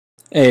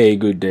Hey,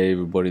 good day,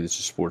 everybody. This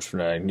is Sports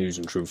Fanatic News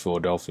and True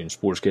Philadelphian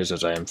Sportscast.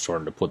 As I am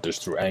starting to put this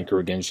through Anchor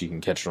again, so you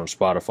can catch it on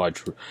Spotify.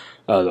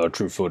 The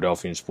True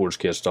Philadelphian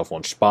Sportscast stuff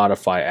on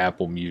Spotify,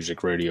 Apple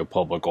Music, Radio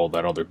Public, all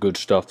that other good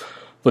stuff.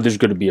 But there's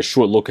going to be a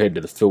short look ahead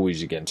to the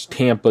Phillies against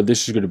Tampa.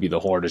 This is going to be the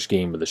hardest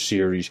game of the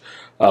series.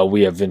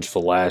 We have Vince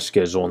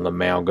Velasquez on the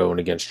mound going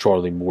against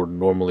Charlie Morton.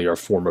 Normally, our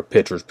former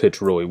pitchers pitch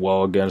really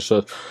well against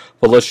us.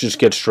 But let's just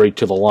get straight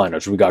to the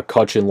lineups. We got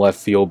Kutch in left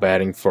field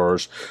batting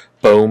first.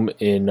 Bohm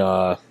in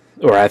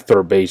or at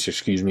third base,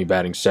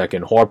 batting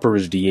second. Harper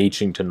is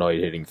DHing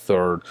tonight, hitting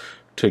third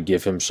to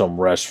give him some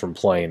rest from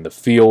playing the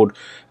field.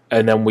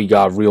 And then we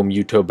got Real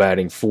Muto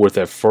batting fourth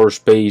at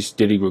first base.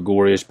 Diddy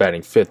Gregorius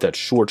batting fifth at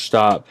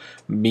shortstop.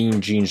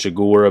 Mean Gene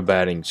Segura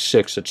batting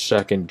sixth at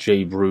second.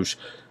 Jay Bruce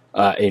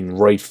in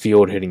right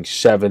field hitting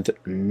seventh.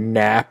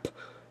 Knapp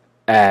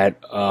at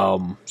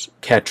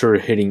catcher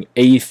hitting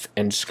eighth.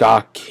 And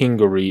Scott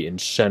Kingery in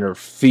center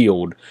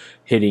field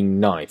hitting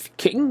ninth.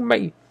 King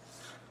me,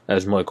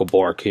 as Michael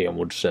Barkham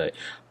would say.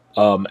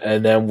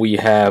 And then we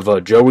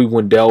have Joey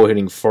Wendell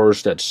hitting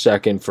first at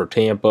second for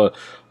Tampa.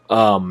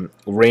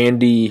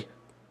 Randy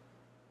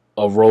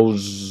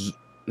Rosarina,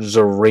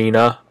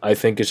 I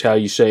think is how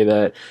you say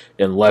that,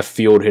 in left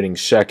field hitting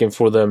second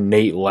for them.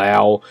 Nate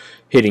Lau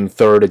hitting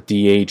third at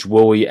DH.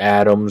 Willie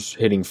Adams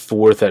hitting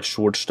fourth at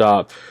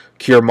shortstop.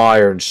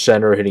 Kiermaier in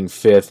center hitting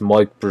fifth.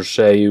 Mike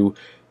Braseu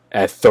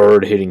at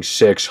third, hitting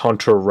sixth.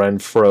 Hunter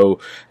Renfroe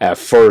at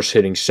first,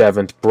 hitting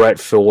seventh. Brett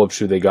Phillips,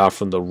 who they got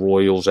from the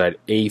Royals, at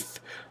eighth,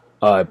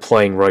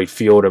 playing right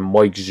field. And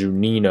Mike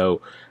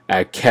Zunino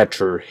at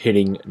catcher,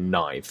 hitting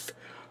ninth.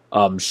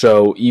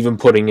 So even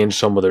putting in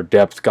some of their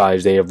depth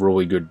guys, they have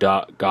really good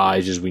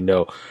guys. As we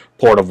know,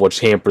 part of what's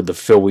hampered the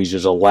Phillies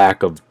is a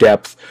lack of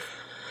depth.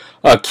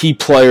 Key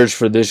players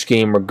for this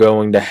game are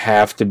going to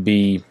have to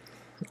be,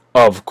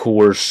 of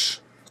course,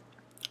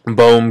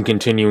 Bohm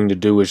continuing to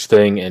do his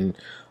thing and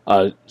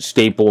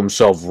staple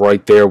himself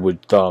right there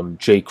with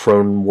Jake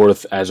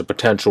Cronenworth as a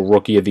potential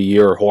Rookie of the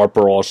Year.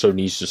 Harper also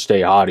needs to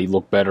stay hot. He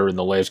looked better in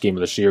the last game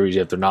of the series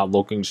after not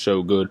looking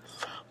so good,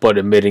 but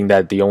admitting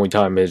that the only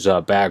time his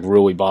back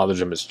really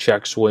bothers him is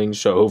check swings,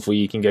 so hopefully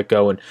he can get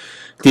going.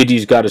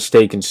 Diddy's got to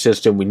stay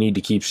consistent. We need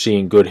to keep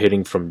seeing good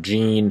hitting from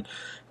Gene.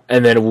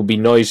 And then it would be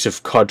nice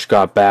if Kutch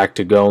got back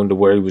to going to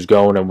where he was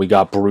going, and we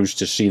got Bruce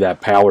to see that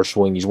power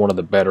swing. He's one of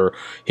the better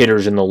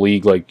hitters in the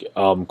league, like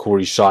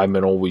Corey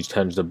Seidman always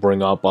tends to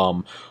bring up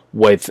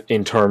with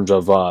in terms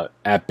of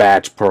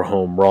at-bats per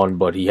home run,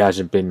 but he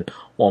hasn't been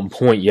on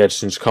point yet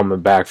since coming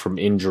back from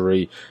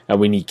injury. And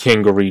we need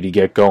Kingery to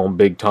get going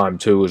big time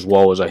too, as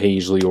well as a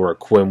Hazley or a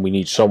Quinn. We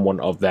need someone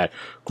of that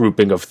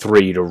grouping of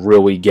three to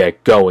really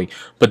get going.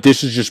 But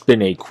this has just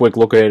been a quick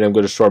look at it. I'm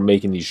going to start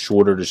making these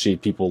shorter to see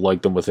if people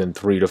like them within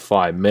 3 to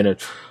 5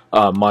 minutes.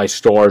 My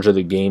stars of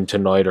the game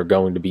tonight are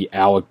going to be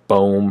Alec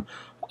Bohm.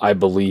 I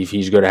believe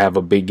he's going to have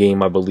a big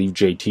game. I believe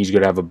JT's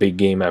going to have a big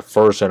game at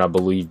first, and I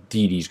believe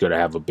Didi's going to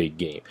have a big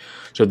game.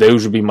 So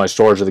those would be my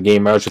stars of the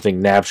game. I also think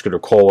Knapp's going to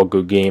call a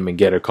good game and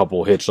get a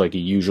couple hits like he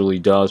usually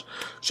does.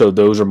 So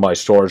those are my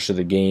stars of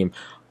the game.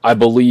 I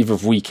believe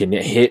if we can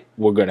hit,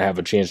 we're going to have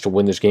a chance to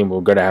win this game.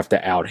 We're going to have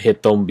to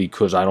out-hit them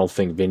because I don't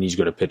think Vinny's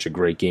going to pitch a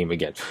great game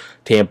against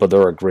Tampa.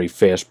 They're a great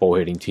fastball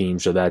hitting team,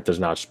 so that does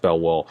not spell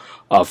well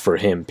for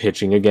him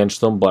pitching against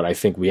them. But I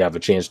think we have a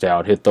chance to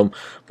out-hit them.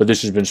 But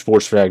this has been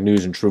Sports Fanatic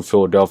News and True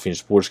Philadelphian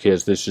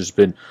Sportscast. This has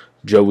been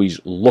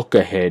Joey's look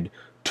ahead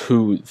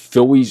to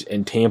Phillies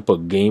and Tampa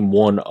Game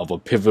 1 of a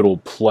pivotal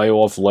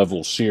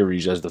playoff-level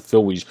series as the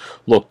Phillies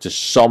look to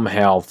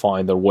somehow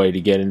find their way to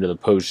get into the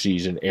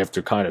postseason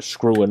after kind of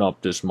screwing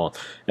up this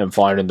month and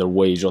finding their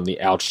ways on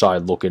the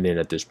outside looking in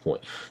at this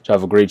point. So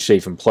have a great,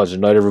 safe, and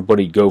pleasant night,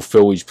 everybody. Go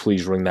Phillies.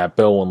 Please ring that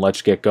bell, and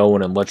let's get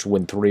going, and let's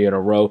win 3 in a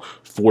row,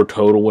 4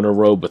 total in a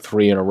row, but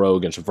 3 in a row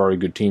against a very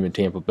good team in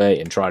Tampa Bay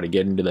and try to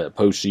get into that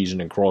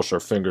postseason and cross our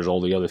fingers all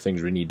the other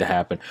things we need to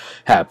happen.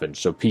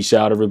 So peace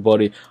out,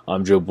 everybody.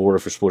 I'm Joe Border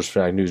for Sports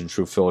Fanatic News and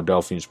True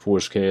Philadelphian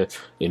Sportscast.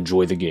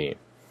 Enjoy the game.